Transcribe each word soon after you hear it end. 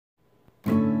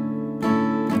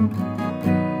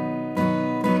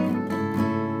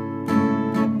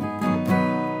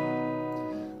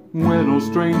We're no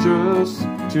strangers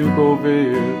to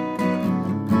Covid.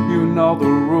 You know the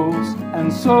rules,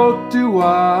 and so do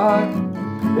I.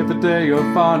 If a day of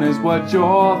fun is what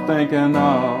you're thinking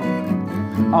of,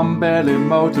 I'm barely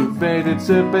motivated,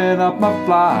 sipping up my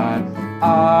flight.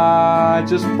 I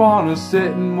just wanna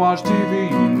sit and watch TV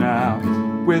now,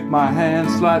 with my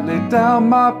hands slightly down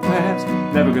my pants.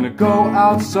 Never gonna go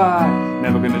outside,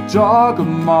 never gonna jog a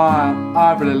mile.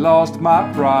 I've really lost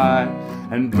my pride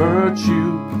and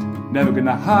virtue. Never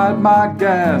gonna hide my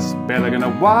gas, barely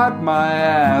gonna wipe my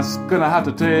ass. Gonna have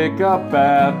to take a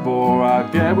bath before I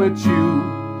get with you.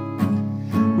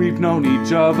 We've known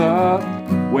each other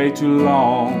way too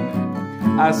long.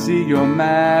 I see you're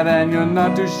mad and you're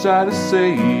not too shy to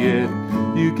say it.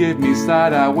 You give me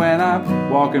side-eye when I'm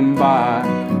walking by.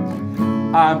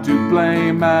 I'm to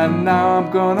blame and now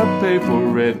I'm gonna pay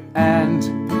for it. And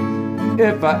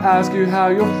if I ask you how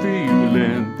you're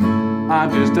feeling, I'm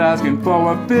just asking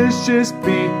for a vicious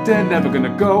beating. Never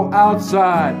gonna go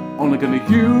outside, only gonna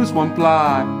use one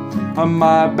ply on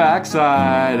my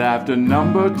backside after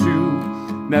number 2.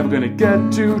 Never gonna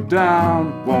get too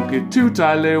down, won't get too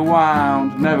tightly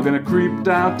wound. Never gonna creep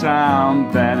downtown,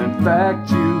 then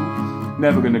infect you.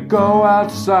 Never gonna go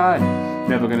outside,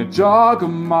 never gonna jog a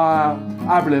mile.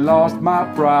 I've really lost my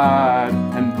pride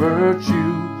and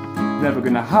virtue. Never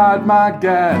gonna hide my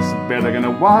gas, barely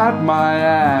gonna wipe my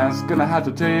ass. Gonna have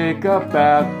to take a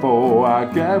bath before I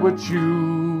get with you.